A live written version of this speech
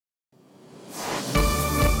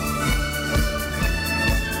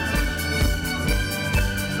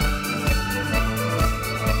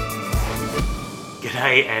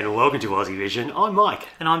G'day and welcome to Aussie Vision. I'm Mike.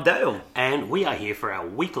 And I'm Dale. And we are here for our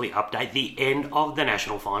weekly update, the end of the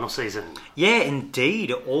national final season. Yeah,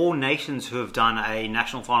 indeed. All nations who have done a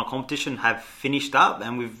national final competition have finished up,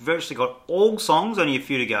 and we've virtually got all songs, only a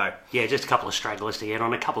few to go. Yeah, just a couple of stragglers to get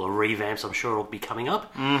on, a couple of revamps I'm sure will be coming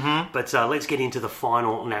up. But let's get into the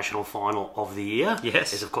final national final of the year.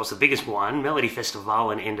 Yes. It's of course the biggest one. Melody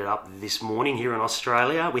Festival ended up this morning here in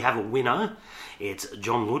Australia. We have a winner. It's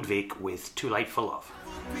John Ludwig with Too Late for Love.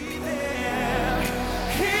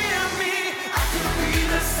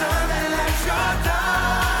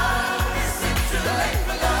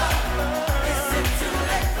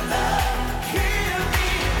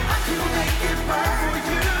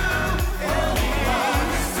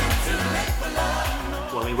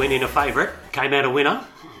 Well, he went in a favourite, came out a winner.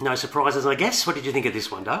 No surprises, I guess. What did you think of this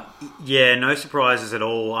one, Dale? Yeah, no surprises at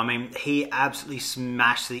all. I mean, he absolutely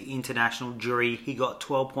smashed the international jury. He got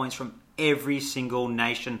 12 points from every single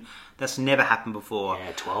nation. That's never happened before.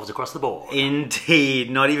 Yeah, 12s across the board. Indeed.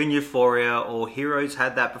 Not even Euphoria or Heroes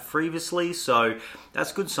had that previously, so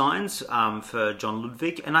that's good signs for John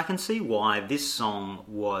Ludwig, and I can see why this song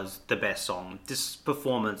was the best song. This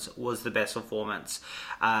performance was the best performance.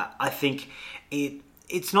 I think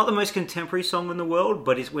it's not the most contemporary song in the world,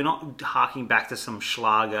 but we're not harking back to some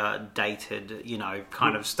Schlager dated,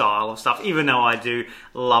 kind of style of stuff, even though I do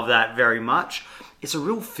love that very much. It's a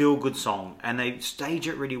real feel-good song, and they stage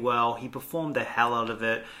it really well. He performed the hell out of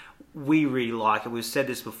it. We really like it. We've said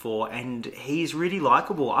this before, and he's really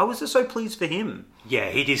likeable. I was just so pleased for him.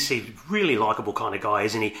 Yeah, he just seems really likeable kind of guy,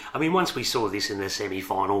 isn't he? I mean, once we saw this in the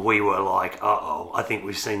semi-final, we were like, uh-oh, I think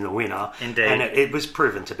we've seen the winner. Indeed. And it was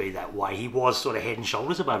proven to be that way. He was sort of head and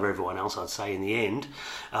shoulders above everyone else, I'd say, in the end.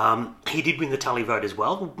 He did win the tally vote as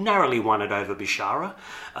well, narrowly won it over Bishara,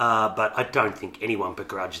 but I don't think anyone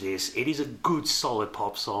begrudged this. It is a good, solid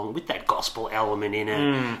pop song with that gospel element in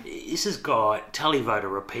it. This has got tally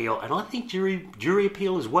voter appeal, and I think jury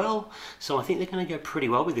appeal as well. So I think they're going to go pretty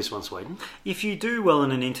well with this one, Sweden. If you do well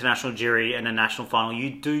in an international jury and a national final, you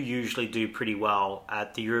do usually do pretty well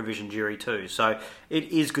at the Eurovision jury too. So it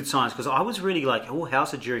is good signs, because I was really like, oh,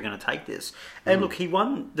 how's the jury going to take this? And look, he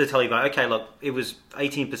won the tally vote. Okay, look, it was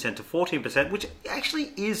 18% to 14%, which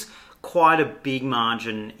actually is quite a big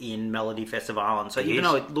margin in Melody Festival. So even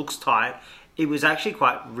though it looks tight, it was actually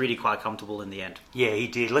really quite comfortable in the end. Yeah, he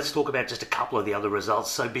did. Let's talk about just a couple of the other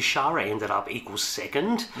results. So Bishara ended up equal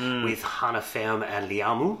second with Hannah Ferm and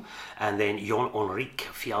Liamu, and then Jon Henrik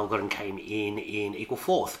Fjallgren came in equal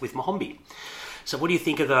fourth with Mohombi. So what do you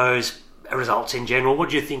think of those results in general? What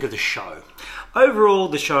do you think of the show? Overall,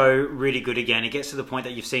 the show, really good again. It gets to the point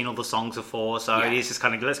that you've seen all the songs before, so it is just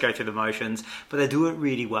kind of, let's go through the motions. But they do it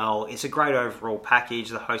really well. It's a great overall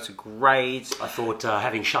package. The hosts are great. I thought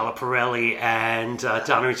having Charlotte Pirelli and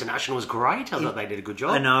Dana International was great. I thought they did a good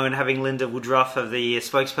job. I know, and having Linda Woodruff of the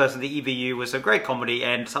spokesperson of the EBU was a great comedy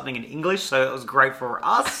and something in English, so it was great for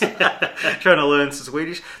us, trying to learn some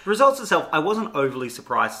Swedish. The results itself, I wasn't overly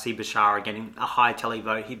surprised to see Bishara getting a high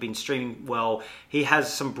televote. He'd been streaming well. He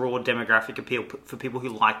has some broad demographic appeal for people who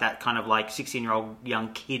like that kind of like 16-year-old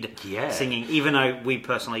young kid singing, even though we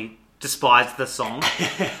personally despised the song.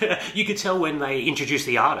 You could tell when they introduced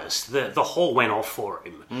the artist, the hall went off for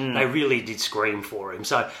him. They really did scream for him.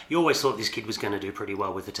 So you always thought this kid was going to do pretty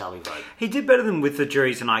well with the tally vote. He did better than with the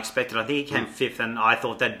juries than I expected. I think he came fifth, and I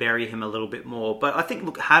thought they'd bury him a little bit more. But I think,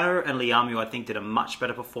 look, Hannah and Liamu, I think, did a much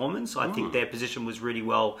better performance. I think their position was really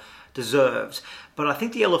well deserved. But I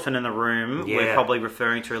think the elephant in the room we're probably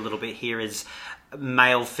referring to a little bit here is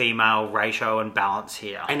male-female ratio and balance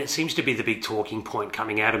here. And it seems to be the big talking point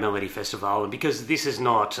coming out of Melody Festival, and because this is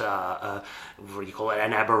not what do you call it,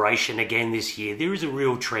 an aberration again this year, there is a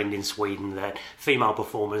real trend in Sweden that female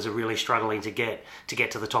performers are really struggling to get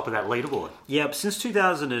to the top of that leaderboard. Yep, since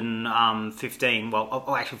 2015,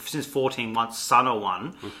 actually since 14, once Sana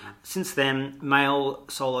won, since then male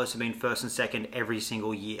solos have been first and second every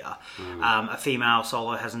single year. A female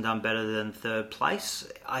solo hasn't done better than third place.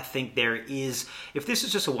 I think there is, if this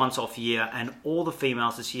is just a once-off year and all the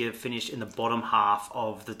females this year finished in the bottom half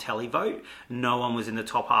of the televote, no one was in the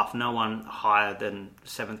top half, no one higher than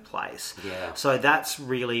 7th place. Yeah. So that's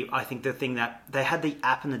really, I think, the thing that they had the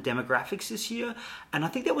app and the demographics this year, and I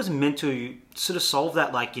think that was meant to sort of solve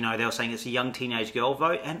that, like, they were saying it's a young teenage girl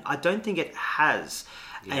vote, and I don't think it has.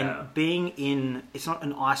 Yeah. And it's not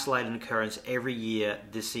an isolated occurrence. Every year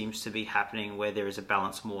this seems to be happening where there is a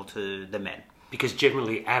balance more to the men. Because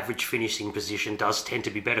generally average finishing position does tend to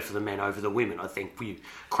be better for the men over the women. I think you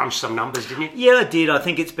crunched some numbers, didn't you? Yeah, I did. I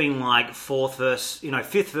think it's been like 5th versus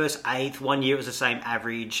 8th. 1 year it was the same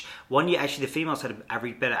average. 1 year, actually, the females had a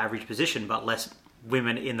better average position, but less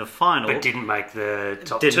women in the final. But didn't make the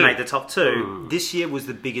top Didn't two. make the top two. This year was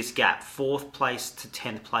the biggest gap, 4th place to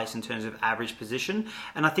 10th place in terms of average position.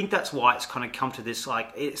 And I think that's why it's kind of come to this,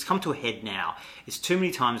 like, it's come to a head now. It's too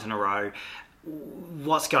many times in a row.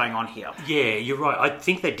 What's going on here? Yeah, you're right. I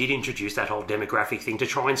think they did introduce that whole demographic thing to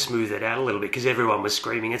try and smooth it out a little bit because everyone was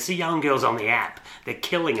screaming, it's the young girls on the app. They're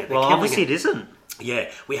killing it. They're Well, killing obviously it isn't.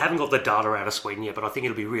 Yeah, we haven't got the data out of Sweden yet, but I think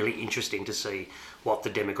it'll be really interesting to see what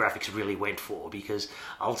the demographics really went for because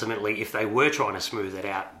ultimately, if they were trying to smooth it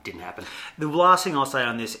out, it didn't happen. The last thing I'll say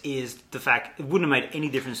on this is the fact it wouldn't have made any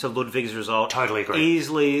difference to Ludwig's result. Totally agree.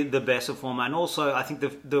 Easily the best performer. And also, I think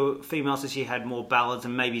the females this year had more ballads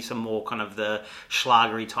and maybe some more kind of the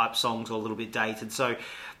schlagery type songs or a little bit dated. So,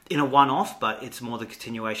 in a one-off, but it's more the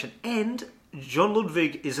continuation. And John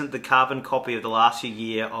Ludwig isn't the carbon copy of the last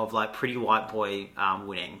year of like Pretty White Boy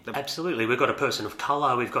winning. Absolutely. We've got a person of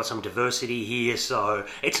colour, we've got some diversity here, so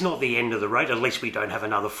it's not the end of the road. At least we don't have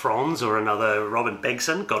another Franz or another Robin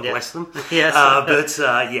Bengtsson, God bless them. Yes.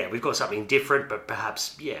 Yeah, we've got something different, but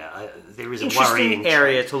perhaps, there is a Interesting worrying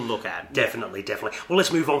area to look at. Definitely. Well,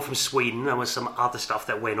 let's move on from Sweden. There was some other stuff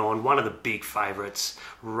that went on. One of the big favourites,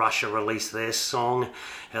 Russia, released their song.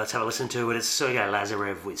 Let's have a listen to it. It's Sergei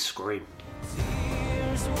Lazarev with Scream.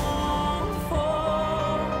 Tears won't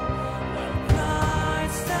fall when pride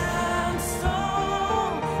stands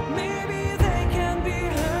tall. Maybe they can be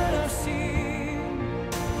heard or seen,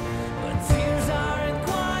 but tears aren't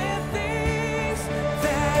quiet things.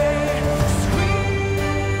 They scream.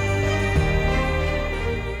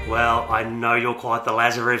 Well, I know you're quite the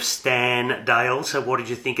Lazarev stan, Dale, so what did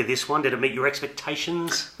you think of this one? Did it meet your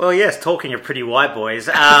expectations? Well, yes, talking of Pretty White Boys.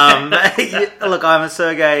 Look, I'm a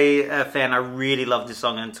Sergei fan. I really loved this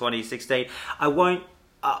song in 2016. I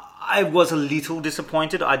was a little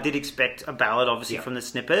disappointed. I did expect a ballad, obviously, from the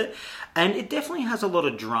snippet. And it definitely has a lot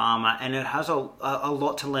of drama and it has a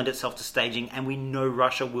lot to lend itself to staging. And we know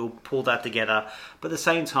Russia will pull that together. But at the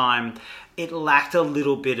same time, it lacked a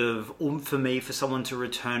little bit of oomph for me for someone to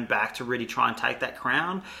return back to really try and take that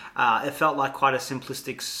crown. It felt like quite a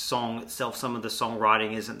simplistic song itself. Some of the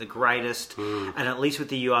songwriting isn't the greatest. And at least with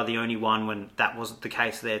the You Are the Only One, when that wasn't the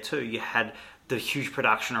case there too, you had the huge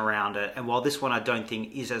production around it. And while this one I don't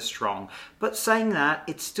think is as strong, but saying that,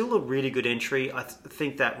 it's still a really good entry. I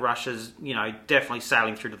think that Russia's, definitely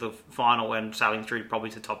sailing through to the final and sailing through probably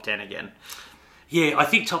to top 10 again. Yeah, I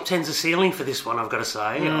think top 10's a ceiling for this one, I've got to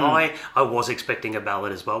say. I was expecting a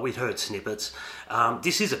ballad as well. We've heard snippets.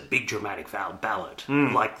 This is a big dramatic ballad.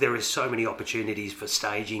 Like, there is so many opportunities for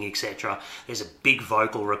staging, etc. There's a big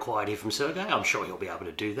vocal required here from Sergei. I'm sure he'll be able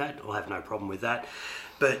to do that. I'll have no problem with that.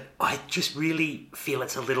 But I just really feel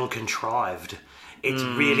it's a little contrived. It's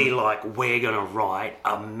really like, we're going to write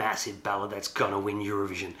a massive ballad that's going to win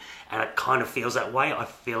Eurovision. And it kind of feels that way. I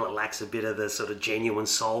feel it lacks a bit of the sort of genuine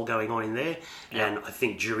soul going on in there. Yeah. And I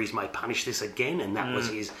think juries may punish this again. And that was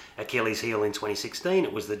his Achilles heel in 2016.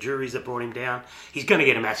 It was the juries that brought him down. He's going to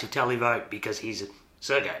get a massive televote because he's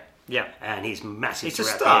Sergei. Yeah. And he's massive. He's a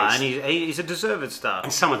star, and he's a deserved star.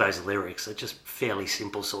 And some of those lyrics are just fairly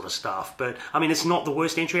simple sort of stuff. But, I mean, it's not the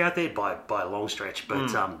worst entry out there by a long stretch.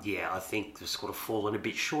 But, I think they've sort of fallen a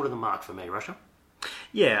bit short of the mark for me, Russia.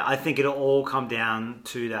 Yeah, I think it'll all come down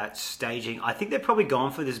to that staging. I think they're probably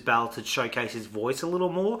gone for this ballad to showcase his voice a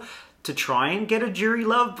little more, to try and get a jury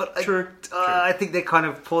love, but True. I think they're kind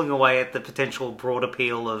of pulling away at the potential broad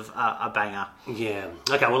appeal of a banger. Yeah.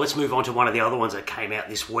 Okay, well, let's move on to one of the other ones that came out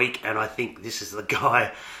this week, and I think this is the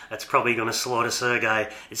guy that's probably going to slaughter Sergei.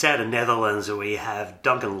 It's out of Netherlands, where we have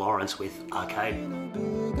Duncan Lawrence with Arcade.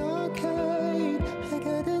 Big arcade, I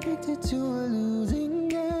got addicted to a losing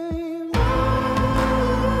game.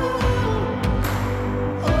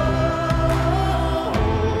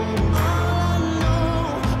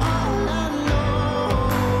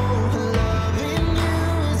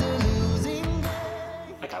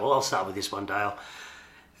 Well, I'll start with this one, Dale.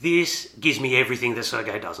 This gives me everything that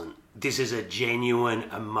Sergei doesn't. This is a genuine,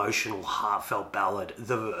 emotional, heartfelt ballad.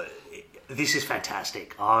 This is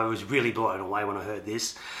fantastic. I was really blown away when I heard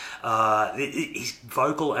this. He's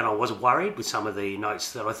vocal, and I was worried with some of the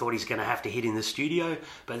notes that I thought he's going to have to hit in the studio,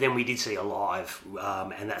 but then we did see a live,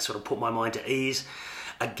 and that sort of put my mind to ease.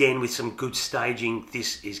 Again, with some good staging,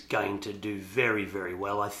 this is going to do very, very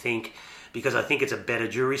well, I think, because I think it's a better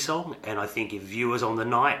jury song, and I think if viewers on the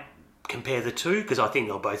night compare the two, because I think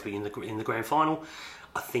they'll both be in the grand final,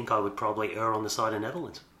 I think I would probably err on the side of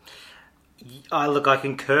Netherlands. Look, I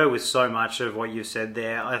concur with so much of what you've said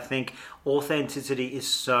there. I think authenticity is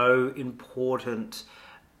so important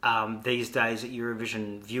these days that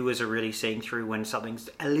Eurovision viewers are really seeing through when something's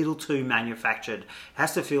a little too manufactured. It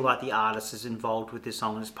has to feel like the artist is involved with this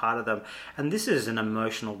song and is part of them. And this is an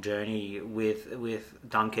emotional journey with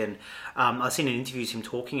Duncan. I've seen in interviews him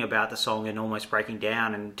talking about the song and almost breaking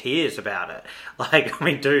down in tears about it. Like, I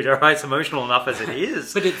mean, dude, all right, it's emotional enough as it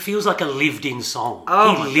is. But it feels like a lived-in song.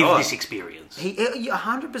 Oh, he my lived God. this experience.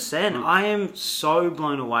 100%. I am so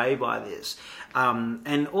blown away by this.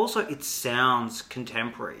 And also, it sounds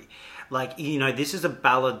contemporary. Like, you know, this is a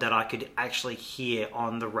ballad that I could actually hear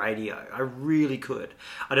on the radio. I really could.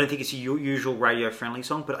 I don't think it's a usual radio-friendly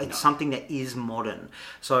song, but it's something that is modern.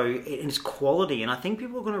 So it's quality, and I think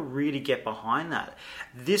people are going to really get behind that.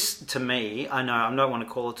 This, to me, I know I don't want to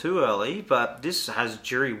call it too early, but this has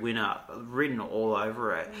jury winner written all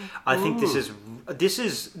over it. I think this is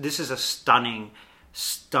a stunning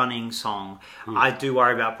song. I do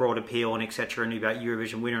worry about broad appeal and etc. and about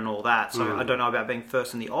Eurovision winner and all that, so I don't know about being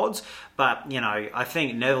first in the odds, but you know, I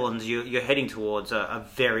think Netherlands, you're heading towards a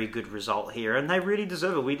very good result here, and they really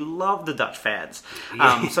deserve it. We love the Dutch fans.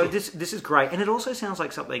 So this is great, and it also sounds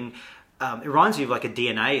like something. It reminds me of like a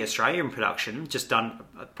DNA Australian production, just done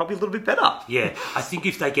probably a little bit better. Yeah, I think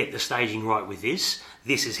if they get the staging right with this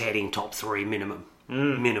is heading top 3 minimum.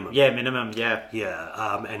 Minimum. Yeah, minimum, yeah.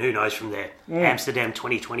 Yeah, and who knows from there. Amsterdam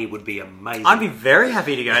 2020 would be amazing. I'd be very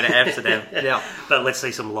happy to go to Amsterdam. Yeah. But let's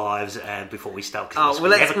see some lives before we start. Oh,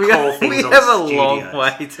 well, we have a long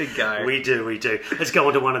way to go. We do. Let's go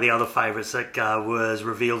on to one of the other favourites that was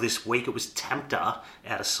revealed this week. It was Tamta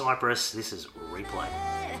out of Cyprus. This is Replay.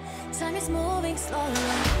 Time is moving slowly.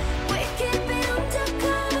 We keep it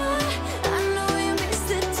undercover. I know you miss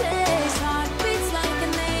the taste. Heartbeats like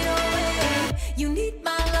an 808. You need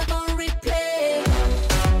my love on replay.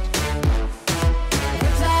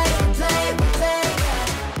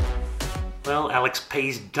 Replay. Well, Alex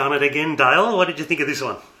P's done it again, Dale. What did you think of this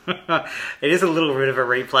one? It is a little bit of a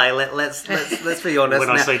replay. Let's be honest. When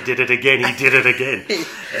I say did it again, he did it again.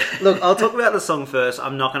 Look, I'll talk about the song first.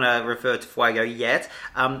 I'm not going to refer to Fuego yet.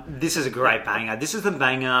 This is a great banger. This is the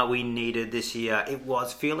banger we needed this year. It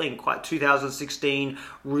was feeling quite 2016,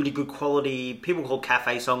 really good quality. People call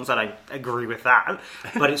cafe songs. I don't agree with that,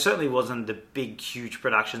 but it certainly wasn't the big, huge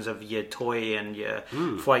productions of your Toy and your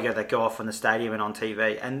Fuego that go off in the stadium and on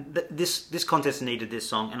TV. And this contest needed this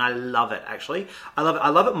song, and I love it. Actually, I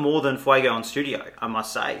love it more than Fuego on studio, I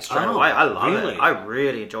must say, straight away. I love it. I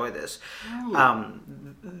really enjoy this.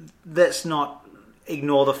 Let's not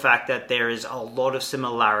ignore the fact that there is a lot of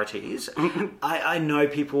similarities. I know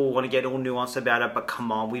people want to get all nuanced about it, but come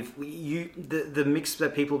on, the mix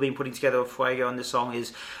that people have been putting together with Fuego on this song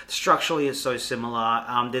is structurally is so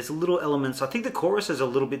similar. There's little elements. I think the chorus is a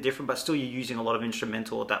little bit different, but still you're using a lot of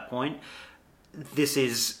instrumental at that point. This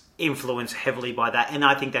is influenced heavily by that, and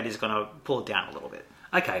I think that is going to pull it down a little bit.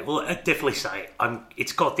 Okay, well, I'd definitely say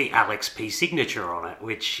it's got the Alex P signature on it,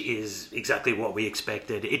 which is exactly what we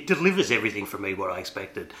expected. It delivers everything for me what I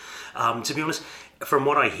expected. To be honest, from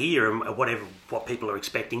what I hear and what people are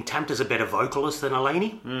expecting, Tamta's a better vocalist than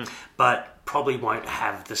Eleni, but probably won't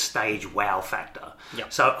have the stage wow factor.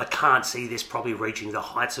 Yep. So I can't see this probably reaching the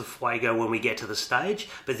heights of Fuego when we get to the stage.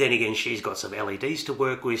 But then again, she's got some LEDs to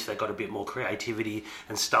work with. They've got a bit more creativity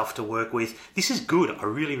and stuff to work with. This is good. I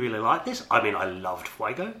really, really like this. I mean, I loved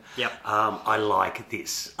Fuego. Yep. I like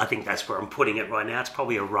this. I think that's where I'm putting it right now. It's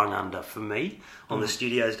probably a run under for me on the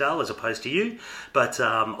Studios Dale as opposed to you. But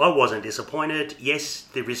I wasn't disappointed. Yes,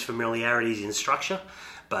 there is familiarities in structure,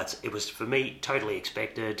 but it was, for me, totally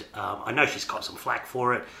expected. I know she's got some flack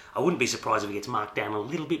for it. I wouldn't be surprised if it gets marked down a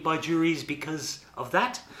little bit by juries because of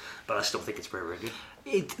that, but I still think it's very, very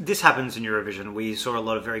good. This happens in Eurovision. We saw a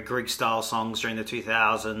lot of very Greek-style songs during the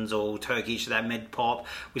 2000s, or Turkish, that med-pop.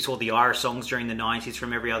 We saw the Irish songs during the 90s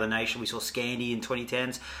from every other nation. We saw Scandi in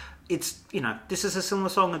 2010s. It's, this is a similar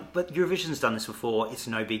song, but Eurovision's done this before. It's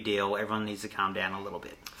no big deal. Everyone needs to calm down a little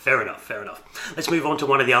bit. Fair enough. Let's move on to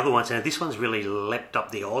one of the other ones. Now, this one's really leapt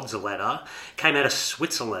up the odds ladder. Came out of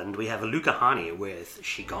Switzerland. We have Luca Hani with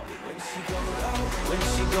She Got Me. When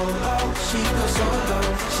she go low, she goes so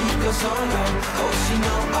low, she goes so low. Oh, she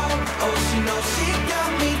know, she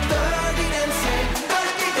got me dirty dancing,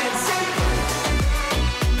 dirty dancing.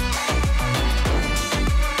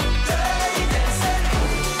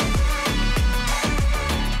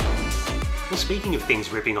 Well, speaking of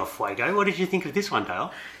things ripping off Fuego, what did you think of this one,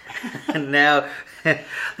 Dale? Now,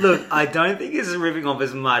 look, I don't think this is ripping off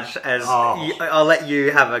as much as I'll let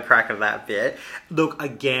you have a crack at that bit. Look,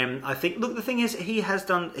 again, I think, the thing is, he has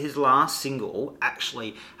done, his last single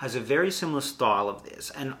actually has a very similar style of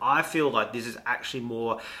this, and I feel like this is actually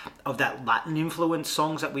more of that Latin influence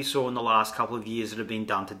songs that we saw in the last couple of years that have been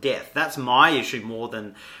done to death. That's my issue more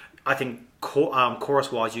than, I think,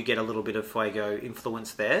 chorus-wise, you get a little bit of Fuego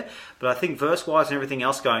influence there, but I think verse-wise and everything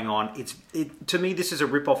else going on, to me, this is a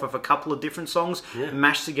rip-off of a couple of different songs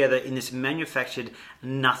mashed together in this manufactured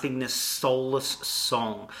nothingness, soulless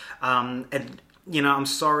song. And you know, I'm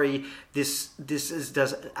sorry, this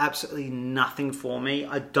does absolutely nothing for me.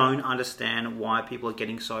 I don't understand why people are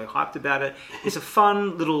getting so hyped about it. It's a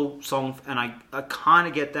fun little song, and I kind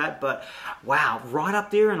of get that, but wow, right up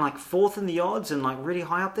there and like fourth in the odds and like really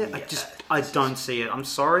high up there, I don't see it. I'm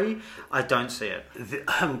sorry, I don't see it.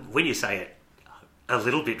 When you say it, a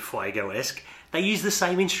little bit Fuego-esque, they use the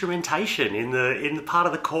same instrumentation in the part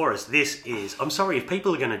of the chorus. This is, I'm sorry, if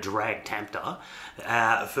people are going to drag Tamta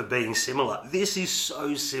for being similar, this is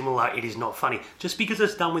so similar, it is not funny. Just because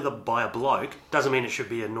it's done by a bloke doesn't mean it should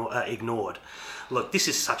be ignored. Look, this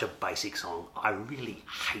is such a basic song. I really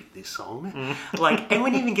hate this song. And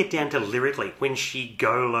when you even get down to lyrically, when she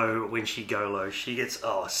go low, she gets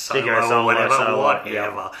so low or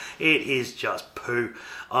whatever. It is just poo.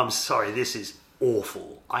 I'm sorry, this is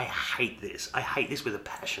awful. I hate this. I hate this with a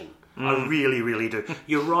passion. I really, really do.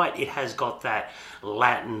 You're right, it has got that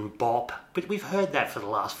Latin bop, but we've heard that for the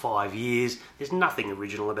last 5 years. There's nothing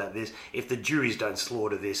original about this. If the juries don't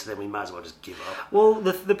slaughter this, then we might as well just give up. Well,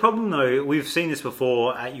 the problem though, we've seen this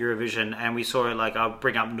before at Eurovision, and we saw it, like, I'll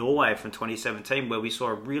bring up Norway from 2017, where we saw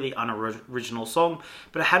a really unoriginal song,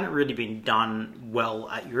 but it hadn't really been done well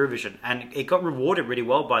at Eurovision, and it got rewarded really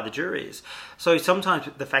well by the juries. So sometimes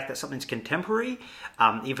the fact that something's contemporary,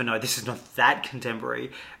 even though this is not that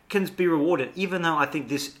contemporary, can be rewarded, even though I think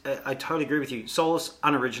this, I totally agree with you, soulless,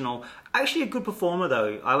 unoriginal, actually a good performer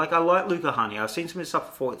though. I like Luca Honey. I've seen some of his stuff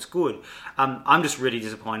before, it's good. I'm just really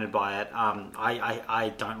disappointed by it.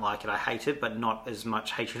 I don't like it, I hate it, but not as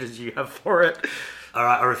much hatred as you have for it. All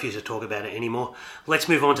right, I refuse to talk about it anymore. Let's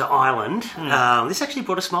move on to Ireland. This actually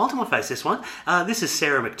brought a smile to my face, this one. This is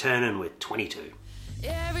Sarah McTernan with 22.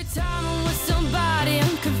 Every time I'm with somebody,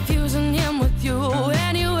 I'm confusing him with you.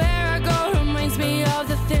 Anywhere I go reminds me of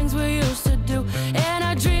the things we used to do. And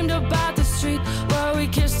I dreamed about the street where we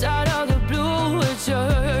kissed out of the blue at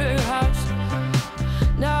your house.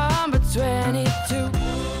 Now I'm 22.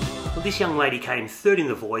 Well, this young lady came third in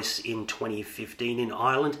The Voice in 2015 in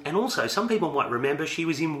Ireland, and also some people might remember she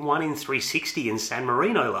was in 1 in 360 in San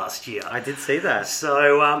Marino last year. I did see that. So,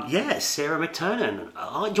 Sarah McTernan.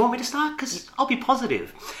 Do you want me to start? Because I'll be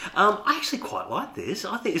positive. I actually quite like this.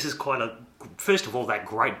 I think this is quite first of all, that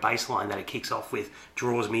great bass line that it kicks off with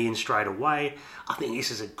draws me in straight away. I think this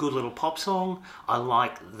is a good little pop song. I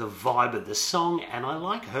like the vibe of the song, and I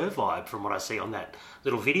like her vibe from what I see on that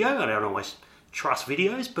little video. I don't always trust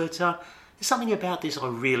videos, but there's something about this I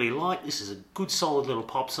really like. This is a good solid little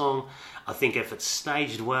pop song. I think if it's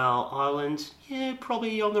staged well, Ireland,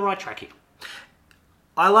 probably on the right track here.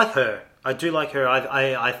 I like her. I do like her.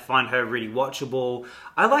 I find her really watchable.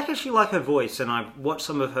 I actually like her voice, and I've watched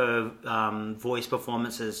some of her voice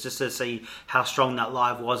performances just to see how strong that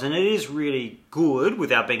live was, and it is really good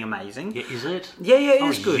without being amazing. Yeah, is it? Yeah, it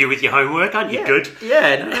is good. You with your homework, aren't you good?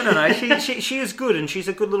 Yeah, no. She is good, and she's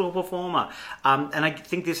a good little performer. And I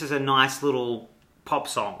think this is a nice little pop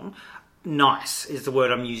song. Nice is the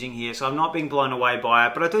word I'm using here, so I'm not being blown away by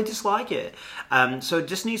it, but I don't dislike it. So it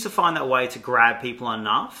just needs to find that way to grab people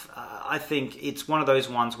enough. I think it's one of those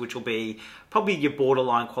ones which will be probably your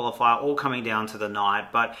borderline qualifier, all coming down to the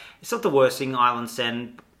night, but it's not the worst thing Ireland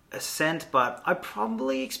sent, but I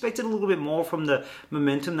probably expected a little bit more from the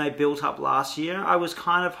momentum they built up last year. I was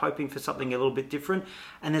kind of hoping for something a little bit different,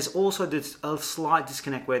 and there's also a slight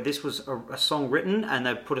disconnect where this was a song written and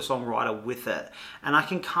they put a songwriter with it, and I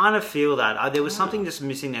can kind of feel that there was something just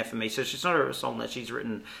missing there for me. So it's not a song that she's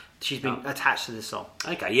written. She's been attached to this song.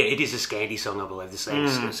 Okay, yeah, it is a Scandi song, I believe. There's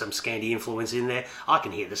some Scandi influence in there. I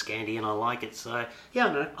can hear the Scandi and I like it. So,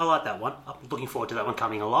 I like that one. I'm looking forward to that one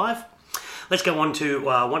coming alive. Let's go on to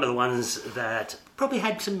one of the ones that probably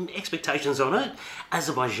had some expectations on it.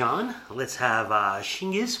 Azerbaijan. Let's have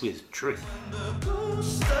Shingiz with Truth.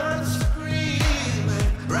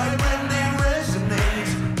 Right when they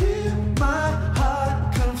resonate, give my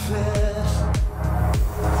heart confess.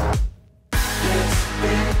 It's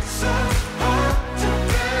been so hard to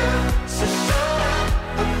bear, so shut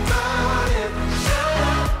up about it, shut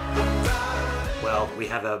up about it. Well, we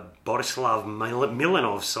have a Borislav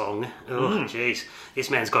Milanov song. Oh, jeez. This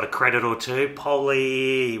man's got a credit or two.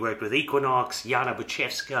 Poli, he worked with Equinox, Jana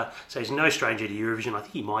Buchevska, so he's no stranger to Eurovision. I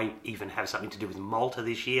think he might even have something to do with Malta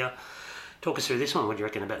this year. Talk us through this one. What do you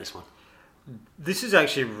reckon about this one? This is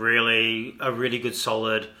actually a really good,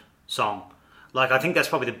 solid song. Like, I think that's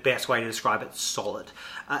probably the best way to describe it, solid.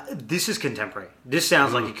 This is contemporary. This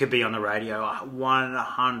sounds like it could be on the radio,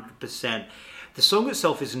 100%. The song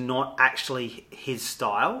itself is not actually his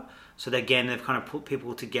style. So again, they've kind of put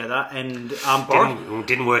people together, and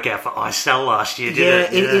didn't work out for Icel last year,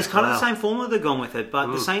 did it? It's kind of the same formula they've gone with it. But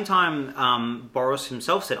at the same time, Boris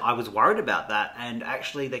himself said, I was worried about that, and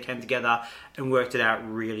actually they came together and worked it out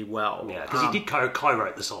really well. Yeah, because he did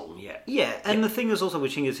co-wrote the song, yeah. Yeah, and the thing is also,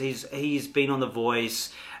 which is he's been on The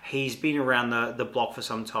Voice, he's been around the block for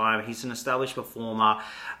some time, he's an established performer,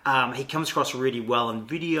 he comes across really well in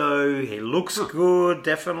video, he looks good,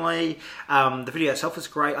 definitely. The video itself is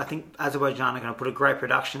great. I think Azerbaijan are going to put a great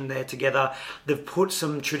production there together. They've put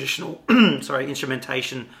some traditional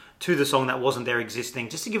instrumentation to the song that wasn't there existing,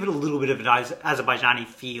 just to give it a little bit of an Azerbaijani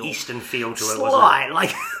feel. Eastern feel to it, Slight, wasn't it?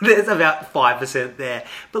 like there's about 5% there.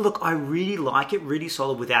 But look, I really like it, really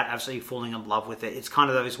solid without absolutely falling in love with it. It's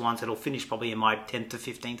kind of those ones that'll finish probably in my 10th to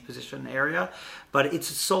 15th position area. But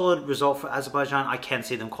it's a solid result for Azerbaijan. I can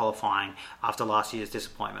see them qualifying after last year's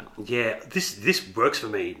disappointment. Yeah, this works for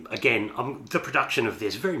me. Again, the production of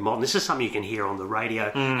this, very modern. This is something you can hear on the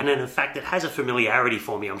radio. And then in fact, it has a familiarity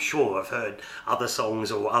for me. I'm sure I've heard other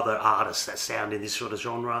songs or other artists that sound in this sort of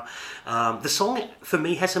genre. The song, for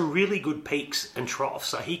me, has some really good peaks and troughs,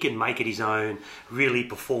 so he can make it his own, really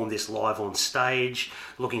perform this live on stage.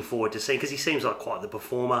 Looking forward to seeing, because he seems like quite the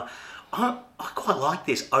performer. I quite like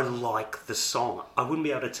this. I like the song. I wouldn't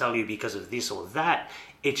be able to tell you because of this or that.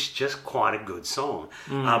 It's just quite a good song.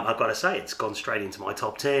 I've got to say, it's gone straight into my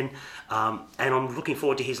top 10. And I'm looking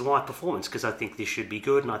forward to his live performance, because I think this should be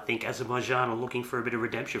good. And I think Azerbaijan are looking for a bit of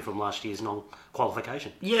redemption from last year's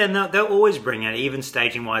non-qualification. Yeah, no, they'll always bring it. Even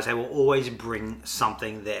staging-wise, they will always bring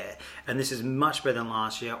something there. And this is much better than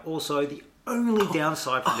last year. Also, the only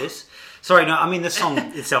downside for this... Sorry, no, I mean the song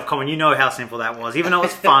itself. Come on, you know how simple that was. Even though it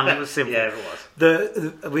was fun, it was simple. Yeah, it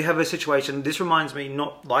was. We have a situation. This reminds me,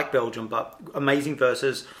 not like Belgium, but amazing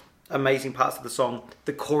verses, amazing parts of the song.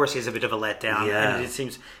 The chorus is a bit of a letdown, and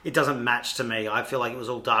it doesn't match to me. I feel like it was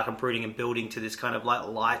all dark and brooding and building to this kind of like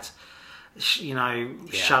light,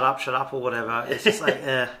 shut up or whatever. It's just like,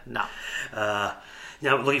 no. Now,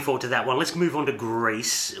 looking forward to that one. Let's move on to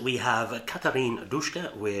Greece. We have Katarina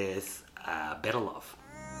Dushka with Better Love.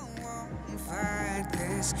 Fight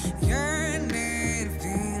this yearning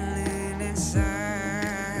feeling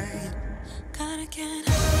inside. Gotta get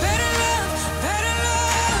Better love,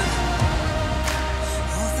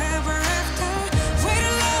 all that we're after. Way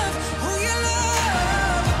to love who you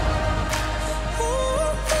love.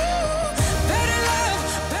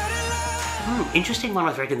 Better love. Interesting one,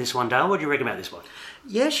 I reckon, this one, Dale. What do you reckon about this one?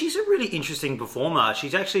 Yeah, she's a really interesting performer.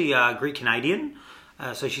 She's actually Greek-Canadian.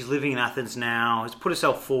 So she's living in Athens now, has put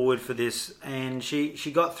herself forward for this, and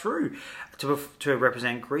she got through to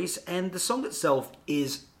represent Greece. And the song itself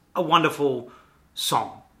is a wonderful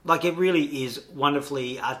song. Like, it really is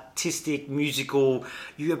wonderfully artistic, musical.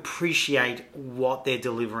 You appreciate what they're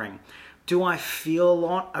delivering. Do I feel a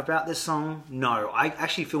lot about this song? No. I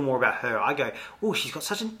actually feel more about her. I go, oh, she's got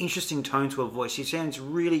such an interesting tone to her voice. She sounds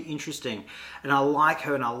really interesting. And I like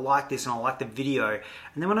her, and I like this, and I like the video.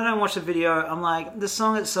 And then when I don't watch the video, I'm like, the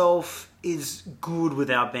song itself is good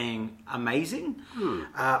without being amazing.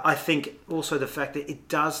 I think also the fact that it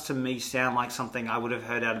does, to me, sound like something I would have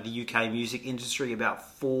heard out of the UK music industry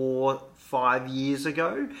about 4-5 years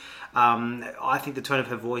ago. I think the tone of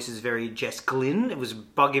her voice is very Jess Glynn. It was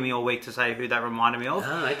bugging me all week to say who that reminded me of.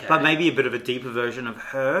 Oh, okay. But maybe a bit of a deeper version of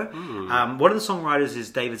her. One of the songwriters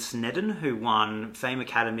is David Snedden, who won Fame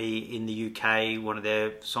Academy in the UK, one of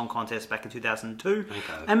their song contests back in 2002.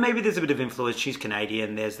 Okay. And maybe there's a bit of influence. She's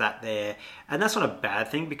Canadian. There's that there. And that's not a bad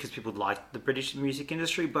thing, because people like the British music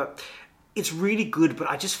industry. But it's really good. But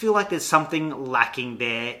I just feel like there's something lacking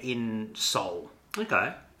there in soul.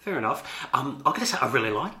 Okay. Fair enough. I've got to say, I really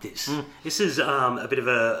like this. This is a bit of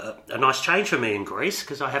a nice change for me in Greece,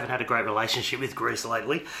 because I haven't had a great relationship with Greece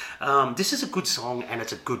lately. This is a good song, and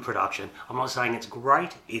it's a good production. I'm not saying it's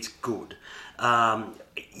great, it's good.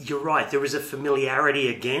 You're right, there is a familiarity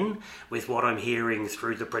again with what I'm hearing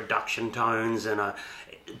through the production tones,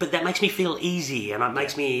 but that makes me feel easy, and it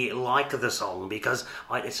makes me like the song, because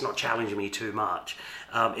it's not challenging me too much.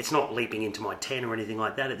 It's not leaping into my 10 or anything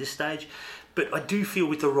like that at this stage, But I do feel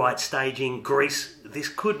with the right staging, Greece, this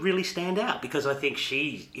could really stand out because I think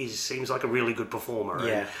she seems like a really good performer.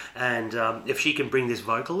 Yeah. And if she can bring this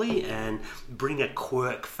vocally and bring a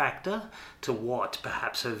quirk factor to what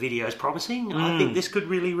perhaps her video is promising, I think this could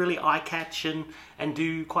really, really eye-catch and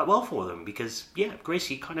do quite well for them because, yeah, Greece,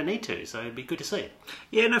 you kind of need to, so it'd be good to see.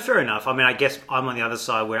 Yeah, no, fair enough. I mean, I guess I'm on the other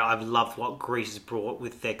side where I've loved what Greece has brought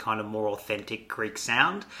with their kind of more authentic Greek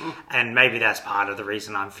sound, and maybe that's part of the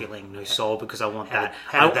reason I'm feeling No Soul because I want that.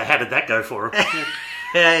 How did that go for her?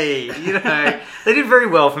 Hey, you know, they did very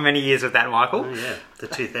well for many years with that, Michael. Oh, yeah, the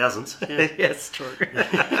 2000s. Yeah. Yes, true.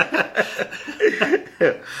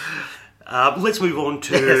 Let's move on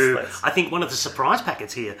to, Yes, let's. I think, one of the surprise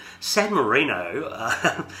packets here. San Marino,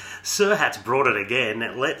 Serhat's brought it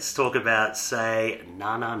again. Let's talk about, say,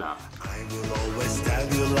 Na Na Na. I will always tell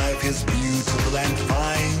you life is beautiful and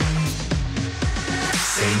fine.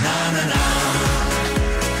 Say na na na.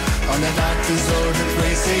 On a dark deserted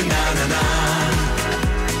place, say na na na.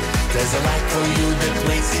 There's a light for you, the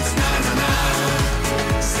place it's na na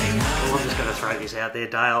na. Say na I'm na just na. going to throw this out there,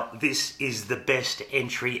 Dale. This is the best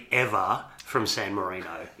entry ever from San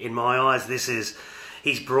Marino. In my eyes,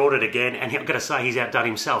 he's brought it again, and I'm going to say he's outdone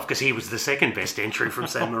himself because he was the second best entry from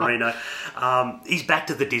San Marino. He's back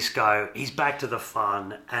to the disco, he's back to the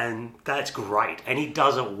fun, and that's great, and he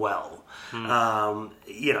does it well.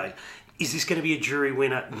 You know, is this going to be a jury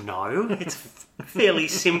winner? No, it's fairly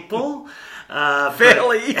simple.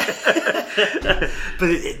 Fairly. But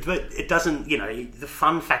it doesn't, you know, the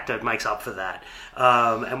fun factor makes up for that.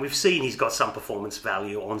 And we've seen he's got some performance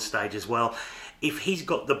value on stage as well. If he's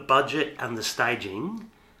got the budget and the staging,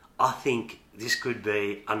 I think this could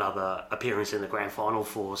be another appearance in the grand final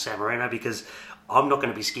for San Marino because I'm not going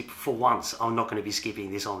to be skipping, for once, I'm not going to be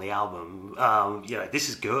skipping this on the album. You know, this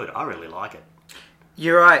is good. I really like it.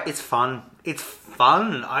 You're right. It's fun. It's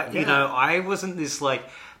fun. You Yeah. know, I wasn't this like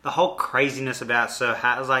the whole craziness about Sir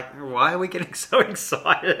Hat. I was like, why are we getting so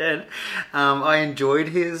excited? I enjoyed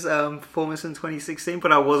his performance in 2016,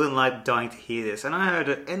 but I wasn't like dying to hear this. And I heard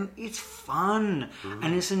it, and it's fun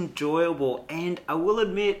and it's enjoyable. And I will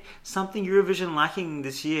admit, something Eurovision lacking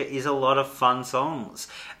this year is a lot of fun songs.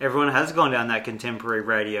 Everyone has gone down that contemporary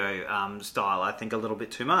radio style, I think, a little bit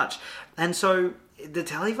too much. And so the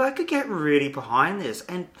Televote could get really behind this.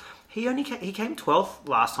 And he came 12th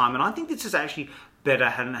last time, and I think this is actually better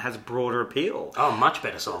and has broader appeal. Oh, much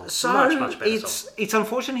better song. So much better it's song. it's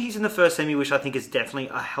unfortunate he's in the first semi, which I think is definitely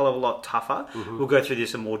a hell of a lot tougher. We'll go through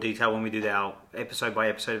this in more detail when we do our episode by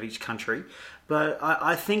episode of each country. But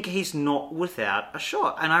I think he's not without a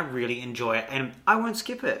shot, and I really enjoy it, and I won't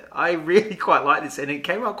skip it. I really quite like this, and it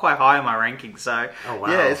came up quite high in my rankings. So Oh,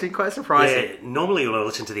 wow. yeah, it's been quite surprising. Yeah, normally when I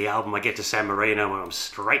listen to the album, I get to San Marino and I'm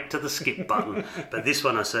straight to the skip button. But this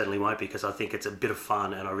one I certainly won't because I think it's a bit of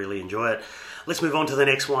fun and I really enjoy it. Let's move on to the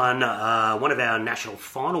next one. One of our national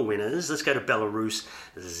final winners. Let's go to Belarus,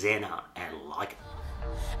 Zena, and Like It.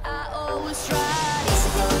 I always try.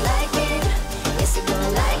 Yes, I don't like it. Yes, I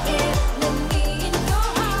don't like it. Let me in your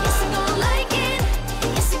heart. Yes, I don't like it.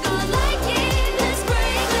 Yes, I don't like it. Let's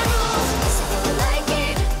break the rules. Yes, I don't like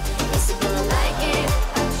it. Yes, I don't like it.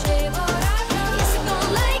 I'm sure what I know. Yes, I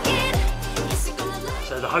don't like it. Yes, I don't like it.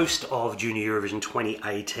 So the host of Junior Eurovision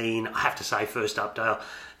 2018, I have to say, first up, Dale,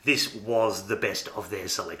 this was the best of their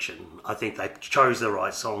selection. I think they chose the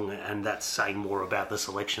right song, and that's saying more about the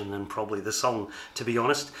selection than probably the song, to be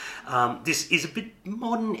honest. This is a bit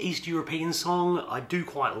modern East European song. I do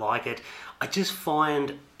quite like it. I just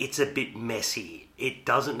find it's a bit messy. It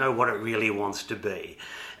doesn't know what it really wants to be.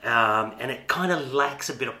 And it kind of lacks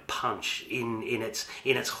a bit of punch in its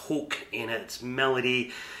hook, in its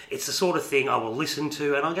melody. It's the sort of thing I will listen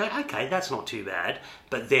to and I'll go, okay, that's not too bad.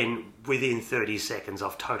 But then within 30 seconds,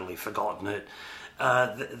 I've totally forgotten it.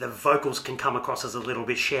 The vocals can come across as a little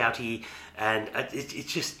bit shouty, and it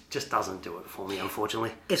just doesn't do it for me,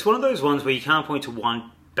 unfortunately. It's one of those ones where you can't point to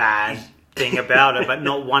one bad thing about it, but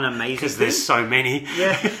not one amazing Because thing. there's so many.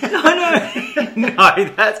 Yeah,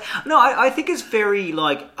 I think it's very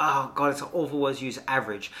like, oh god, it's an awful word to use,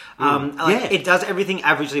 average. Yeah. It does everything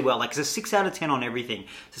averagely well. Like it's a 6 out of 10 on everything.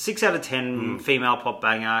 It's a 6 out of 10 female pop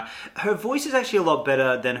banger. Her voice is actually a lot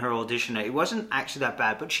better than her auditioner. It wasn't actually that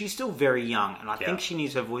bad, but she's still very young, and I think she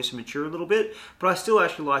needs her voice to mature a little bit. But I still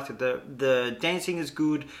actually liked it. The dancing is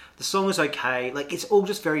good. The song is okay. Like it's all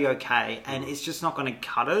just very okay, and it's just not going to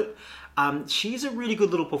cut it. She's a really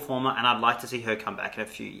good little performer, and I'd like to see her come back in a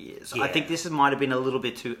few years. Yeah. I think this might have been a little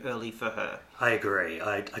bit too early for her. I agree.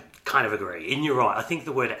 I kind of agree. And you're right. I think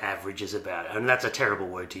the word average is about it. And that's a terrible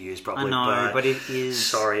word to use, probably. I know, but it is.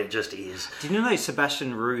 Sorry, it just is. Do you know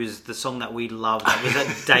Sebastian Ruse, the song that we love, that was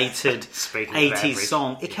that dated Speaking of 80s average.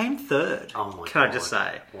 song? It came third. Oh my Can God. I just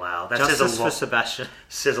say? Wow, that Justice says a lot. for Sebastian.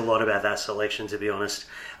 Says a lot about that selection, to be honest.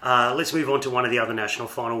 Let's move on to one of the other national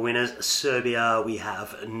final winners. Serbia, we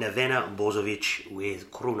have Nevena Bozovic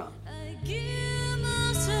with Kruna. I give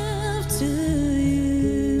myself to you.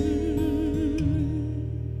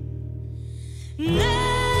 Neka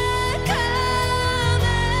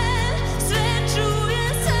me sve čuje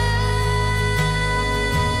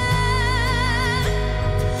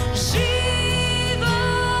životom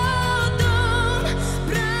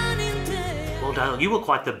branim te. Well, Dale, you were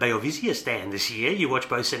quite the Beovizia stand this year. You watched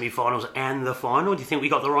both semi-finals and the final. Do you think we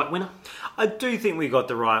got the right winner? I do think we got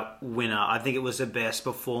the right winner. I think it was the best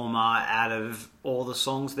performer out of all the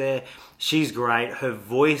songs there. She's great. Her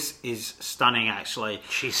voice is stunning, actually.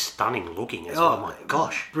 She's stunning looking as well. My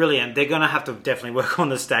gosh. Brilliant. They're going to have to definitely work on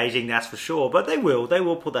the staging, that's for sure. But they will. They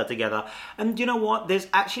will put that together. And you know what? There's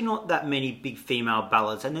actually not that many big female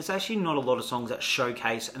ballads. And there's actually not a lot of songs that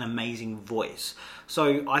showcase an amazing voice.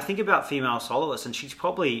 So I think about female soloists, and she's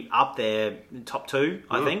probably up there, top two,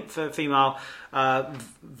 I think, for female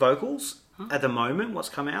vocals at the moment, what's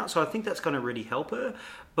come out. So I think that's going to really help her.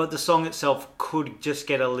 But the song itself could just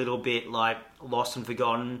get a little bit like lost and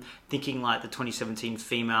forgotten, thinking like the 2017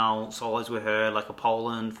 female solos with her, like a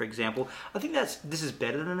Poland, for example. I think this is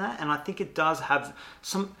better than that, and I think it does have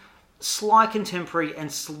some slight contemporary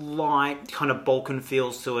and slight kind of Balkan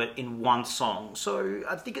feels to it in one song. So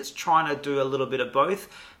I think it's trying to do a little bit of both.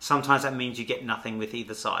 Sometimes that means you get nothing with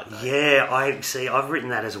either side, though. Yeah, I've written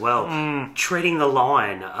that as well. Treading the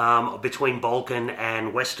line between Balkan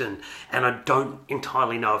and Western, and I don't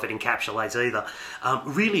entirely know if it encapsulates either.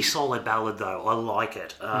 Really solid ballad, though. I like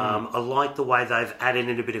it. I like the way they've added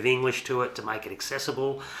in a bit of English to it to make it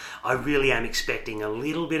accessible. I really am expecting a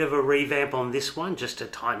little bit of a revamp on this one, just to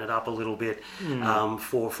tighten it up a little bit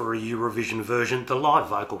for a Eurovision version. The live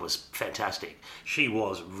vocal was fantastic. She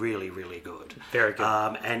was really, really good. Very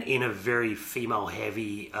good. And in a very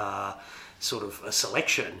female-heavy sort of a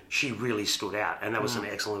selection, she really stood out. And there was some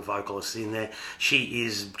excellent vocalists in there.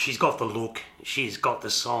 She's got the look. She's got the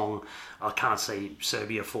song. I can't see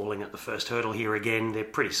Serbia falling at the first hurdle here again. They're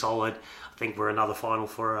pretty solid. I think we're another final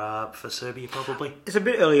for Serbia, probably. It's a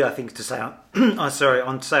bit early, I think, to say on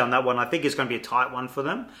that one. I think it's going to be a tight one for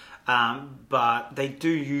them. But they do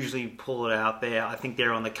usually pull it out there. I think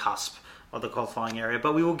they're on the cusp of the qualifying area,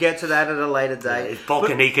 but we will get to that at a later date. If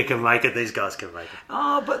Balkanica can make it, these guys can make it.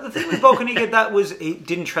 Oh, but the thing with Balkanica, it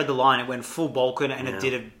didn't tread the line. It went full Balkan, and it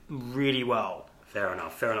did it really well. Fair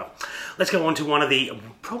enough. Let's go on to one of the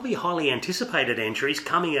probably highly anticipated entries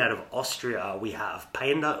coming out of Austria. We have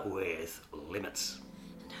Panda with Limits.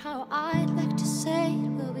 How I'd like to say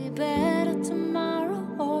it will be better tomorrow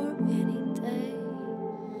or any day.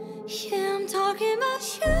 Yeah, I'm talking about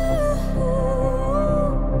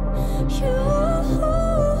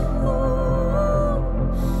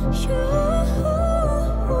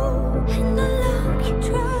and the love you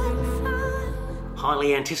try to find.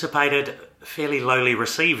 Highly anticipated, fairly lowly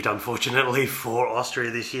received, unfortunately, for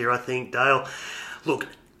Austria this year, I think, Dale. Look,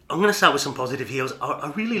 I'm going to start with some positive heels.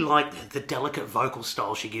 I really like the delicate vocal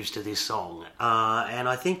style she gives to this song. And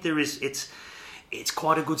I think it's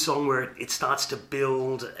quite a good song where it starts to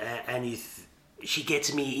build and she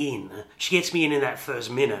gets me in. She gets me in that first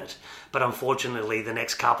minute, but unfortunately the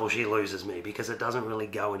next couple she loses me because it doesn't really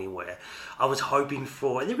go anywhere. I was hoping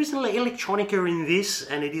for... There is an electronica in this,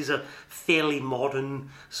 and it is a fairly modern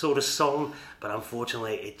sort of song, but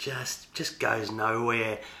unfortunately it just goes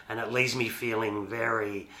nowhere, and it leaves me feeling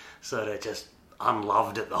very sort of just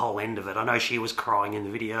unloved at the whole end of it. I know she was crying in the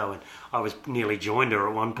video, and I was nearly joined her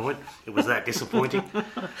at one point. It was that disappointing.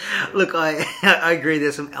 Look, I agree.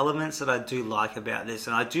 There's some elements that I do like about this,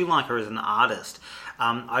 and I do like her as an artist.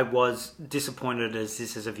 I was disappointed as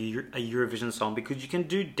this is a Eurovision song because you can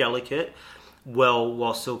do delicate well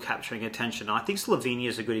while still capturing attention. I think Slovenia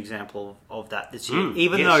is a good example of that this year.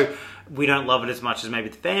 Even though we don't love it as much as maybe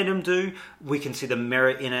the fandom do, we can see the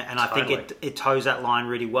merit in it, and Totally. I think it toes that line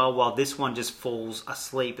really well, while this one just falls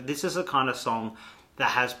asleep. This is a kind of song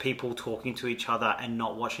that has people talking to each other and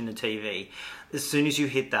not watching the TV. As soon as you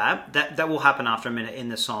hit that will happen after a minute in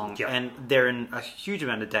the song. Yep. And they're in a huge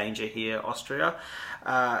amount of danger here, Austria.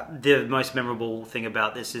 The most memorable thing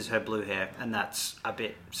about this is her blue hair, and that's a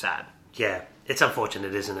bit sad. Yeah, it's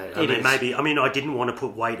unfortunate, isn't it? It is. I didn't want to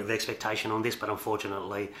put weight of expectation on this, but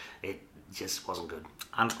unfortunately, just wasn't good.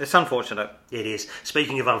 It's unfortunate. It is.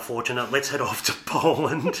 Speaking of unfortunate, let's head off to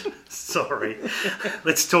Poland. Sorry.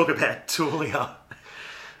 Let's talk about Tulia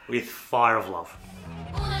with Fire of Love.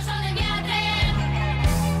 Unoszony wiatrem,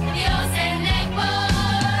 wiosenny chmur.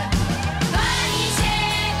 Pali się,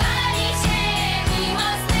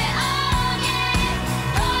 miłosny ogień.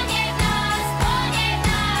 Poniew nas,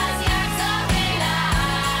 jak sobie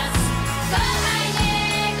las. Kochaj mnie,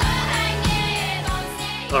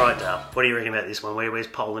 mocniej. All right, Dale, what do you reckon about this one? Where's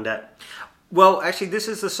Poland at? Well, actually, this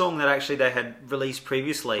is the song that actually they had released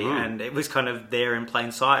previously, and it was kind of there in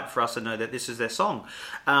plain sight for us to know that this is their song.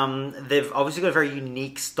 They've obviously got a very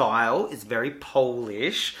unique style. It's very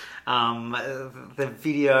Polish. The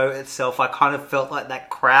video itself, I kind of felt like that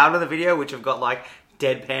crowd in the video, which have got like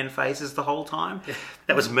deadpan faces the whole time.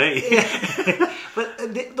 That was me. But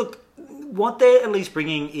look, what they're at least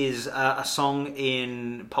bringing is a song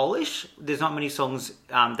in Polish. There's not many songs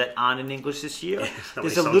that aren't in English this year.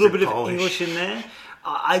 There's a little bit of English in there.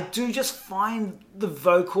 I do just find the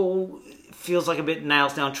vocal feels like a bit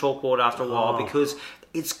nails down chalkboard after a while because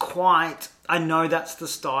it's quite... I know that's the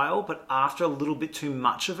style, but after a little bit too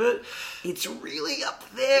much of it, it's really up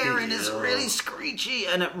there and it's really screechy,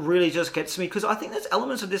 and it really just gets me because I think there's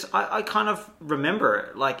elements of this I kind of remember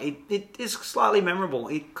it. Like it is slightly memorable.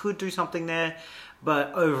 It could do something there,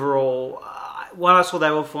 but overall, when I saw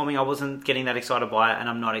they were performing, I wasn't getting that excited by it, and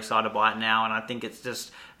I'm not excited by it now. And I think it's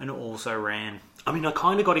just an also ran. I mean, I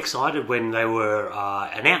kind of got excited when they were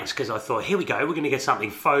announced because I thought, here we go, we're going to get something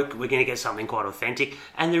folk, we're going to get something quite authentic,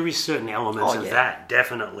 and there is certain elements of that,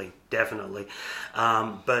 definitely.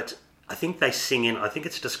 But I think they sing in, I think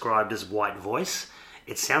it's described as white voice.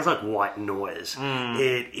 It sounds like white noise.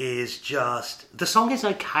 It is just... The song is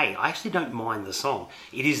okay. I actually don't mind the song.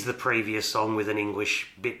 It is the previous song with an English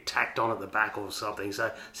bit tacked on at the back or something, so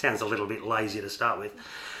it sounds a little bit lazy to start with.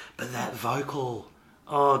 But that vocal...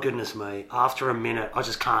 Oh, goodness me. After a minute, I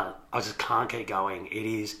just can't keep going. It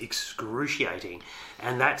is excruciating.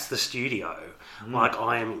 And that's the studio. Like,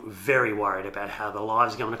 I am very worried about how the live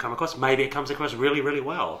is going to come across. Maybe it comes across really, really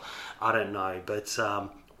well. I don't know. But,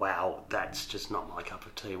 wow, that's just not my cup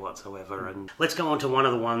of tea whatsoever. And let's go on to one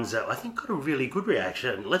of the ones that I think got a really good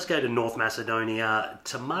reaction. Let's go to North Macedonia.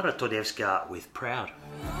 Tamara Todevska with Proud.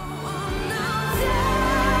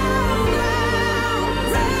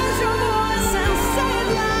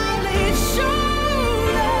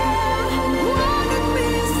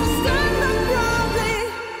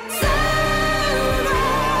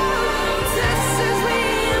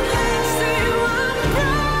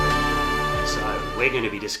 We're going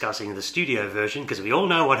to be discussing the studio version because we all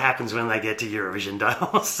know what happens when they get to Eurovision,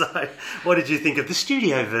 Dale. So, what did you think of the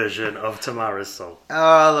studio version of Tamara's song?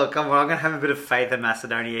 Oh, look, I'm going to have a bit of faith in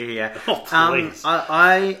Macedonia here. Oh, please.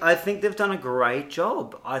 I think they've done a great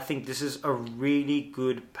job. I think this is a really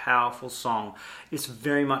good, powerful song. It's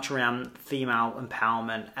very much around female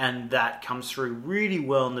empowerment, and that comes through really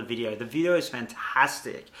well in the video. The video is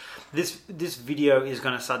fantastic. This video is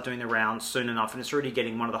going to start doing the rounds soon enough, and it's already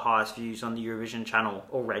getting one of the highest views on the Eurovision channel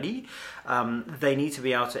already. They need to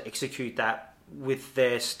be able to execute that with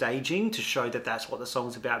their staging to show that that's what the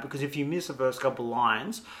song's about, because if you miss the first couple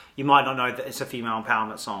lines, you might not know that it's a female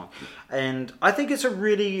empowerment song. And I think it's a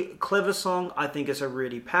really clever song. I think it's a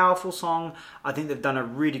really powerful song. I think they've done a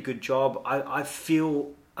really good job. I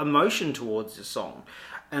feel emotion towards this song.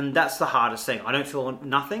 And that's the hardest thing. I don't feel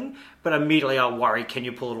nothing, but immediately I'll worry, can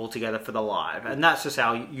you pull it all together for the live? And that's just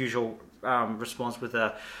our usual response with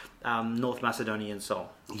a North Macedonian song.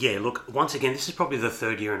 Yeah, look, once again, this is probably the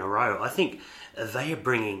third year in a row. I think they are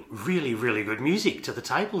bringing really, really good music to the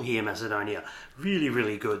table here, Macedonia. Really,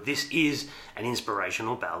 really good. This is an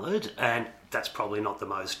inspirational ballad, and that's probably not the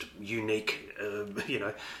most unique,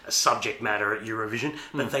 subject matter at Eurovision,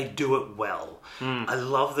 but they do it well. I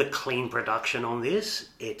love the clean production on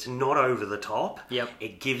this. It's not over the top. Yep.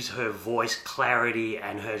 It gives her voice clarity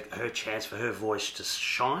and her chance for her voice to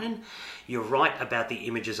shine. You're right about the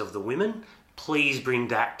images of the women. Please bring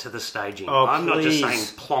that to the staging. Oh, I'm not just please.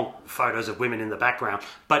 saying plonk photos of women in the background,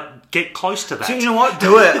 but get close to that. So you know what?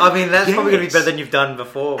 Do it. I mean, that's probably going to be Yes. better than you've done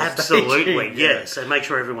before. with Absolutely, staging. yes. And make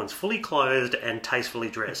sure everyone's fully clothed and tastefully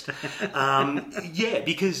dressed.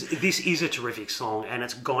 Because this is a terrific song and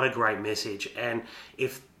it's got a great message. And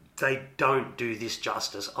if they don't do this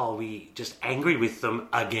justice, I'll be just angry with them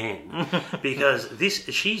again. Because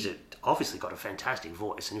she's obviously got a fantastic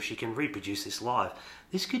voice, and if she can reproduce this live,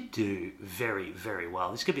 this could do very, very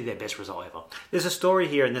well. This could be their best result ever. There's a story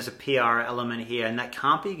here and there's a PR element here, and that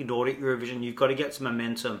can't be ignored at Eurovision. You've got to get some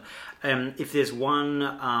momentum. If there's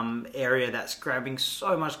one area that's grabbing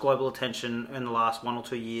so much global attention in the last 1 or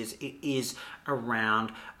 2 years, it is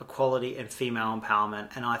around equality and female empowerment.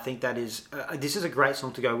 And I think that is this is a great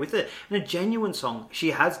song to go with it, and a genuine song.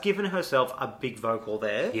 She has given herself a big vocal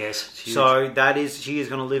there. Yes, huge. So she is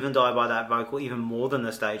going to live and die by that vocal even more than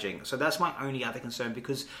the staging. So that's my only other concern,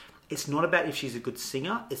 because it's not about if she's a good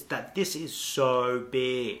singer, it's that this is so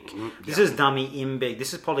big. This is Dami Im big.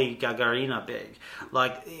 This is probably Gagarina big.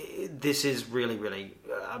 Like, this is really, really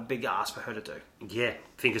a big ask for her to do. Yeah,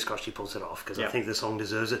 fingers crossed she pulls it off, because I Yep. think the song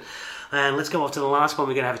deserves it. And let's go off to the last one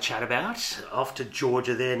we're going to have a chat about. Off to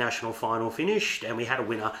Georgia, their national final finished, and we had a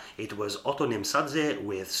winner. It was Otto Nemsadze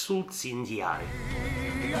with Sulcindiare.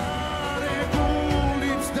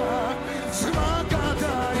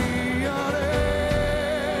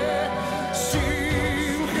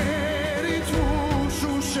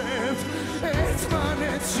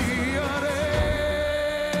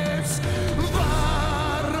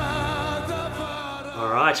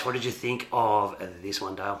 Alright, what did you think of this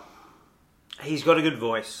one, Dale? He's got a good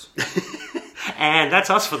voice. And that's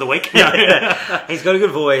us for the week. He's got a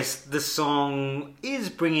good voice. The song is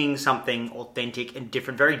bringing something authentic and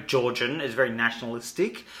different, very Georgian, it's very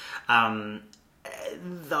nationalistic. Though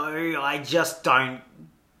I just don't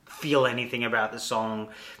feel anything about the song.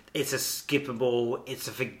 It's a skippable, it's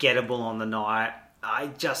a forgettable on the night.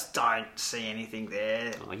 I just don't see anything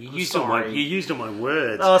there. Oh, you used all my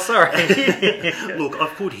words. Oh, sorry. Look,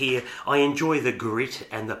 I've put here, I enjoy the grit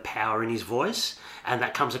and the power in his voice, and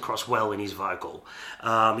that comes across well in his vocal.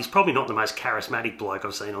 He's probably not the most charismatic bloke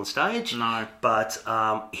I've seen on stage. No. But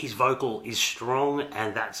his vocal is strong,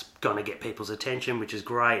 and that's going to get people's attention, which is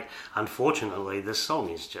great. Unfortunately, the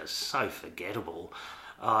song is just so forgettable.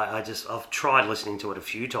 I've tried listening to it a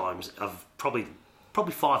few times. I've probably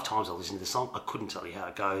 5 times I listened to the song. I couldn't tell you how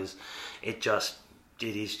it goes. It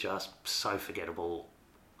is just so forgettable.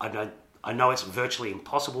 I know it's virtually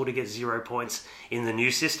impossible to get 0 points in the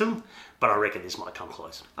new system, but I reckon this might come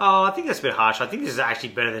close. Oh, I think that's a bit harsh. I think this is actually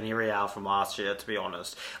better than Irial from last year, to be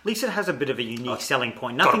honest. At least it has a bit of a unique selling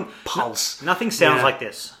point. Got a pulse. Nothing sounds Yeah. like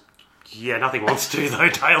this. Yeah, nothing wants to though,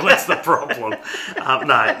 Dale. That's the problem.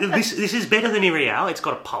 No, this is better than Irial. It's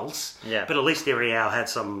got a pulse. Yeah. But at least Irial had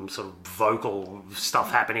some sort of vocal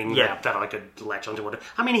stuff happening that I could latch onto.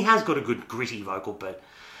 I mean, he has got a good gritty vocal, but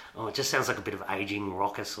it just sounds like a bit of aging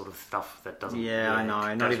rocker sort of stuff that doesn't... Yeah, I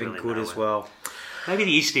know. Not goes even really good as nowhere. well. Maybe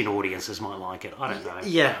the Eastern audiences might like it. I don't know.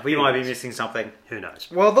 Yeah, we Who might be knows? missing something. Who knows?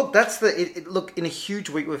 Well, look, that's look, in a huge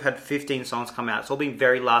week, we've had 15 songs come out. It's all been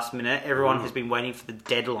very last minute. Everyone has been waiting for the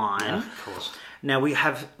deadline. Yeah, of course. Now we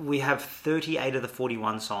have 38 of the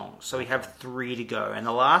 41 songs, so we have 3 to go, and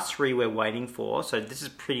the last 3 we're waiting for. So this is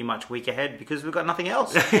pretty much week ahead because we've got nothing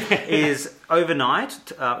else. Is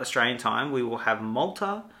overnight Australian time. We will have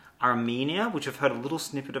Malta, Armenia, which I've heard a little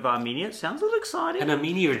snippet of Armenia. It sounds a little exciting. And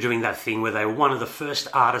Armenia are doing that thing where they were one of the first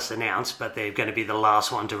artists announced, but they're going to be the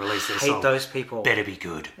last one to release their song. Hate those people. Better be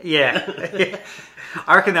good. Yeah.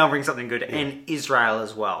 I reckon they'll bring something good. And Israel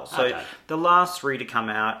as well. So Okay. the last 3 to come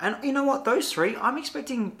out. And you know what? Those 3, I'm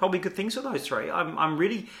expecting probably good things for those 3. I'm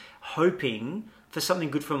really hoping for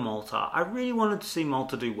something good for Malta. I really wanted to see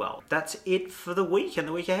Malta do well. That's it for the week and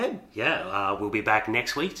the week ahead. Yeah, we'll be back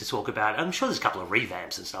next week to talk about... I'm sure there's a couple of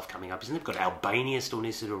revamps and stuff coming up, isn't there? We've got Albania still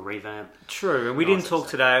needs to do a revamp. True. And we Nice didn't talk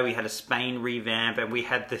to today. We had a Spain revamp and we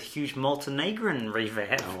had the huge Montenegrin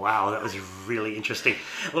revamp. Oh, wow, that was really interesting.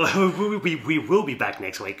 Well, we will be back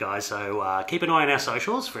next week, guys, so keep an eye on our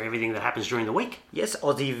socials for everything that happens during the week. Yes,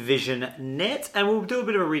 Aussie Vision Net, and we'll do a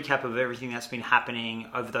bit of a recap of everything that's been happening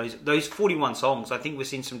over those 41 songs. I think we're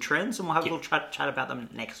seeing some trends, and we'll have a little chat about them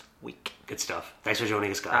next week. Good stuff. Thanks for joining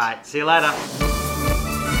us, guys. All right, see you later.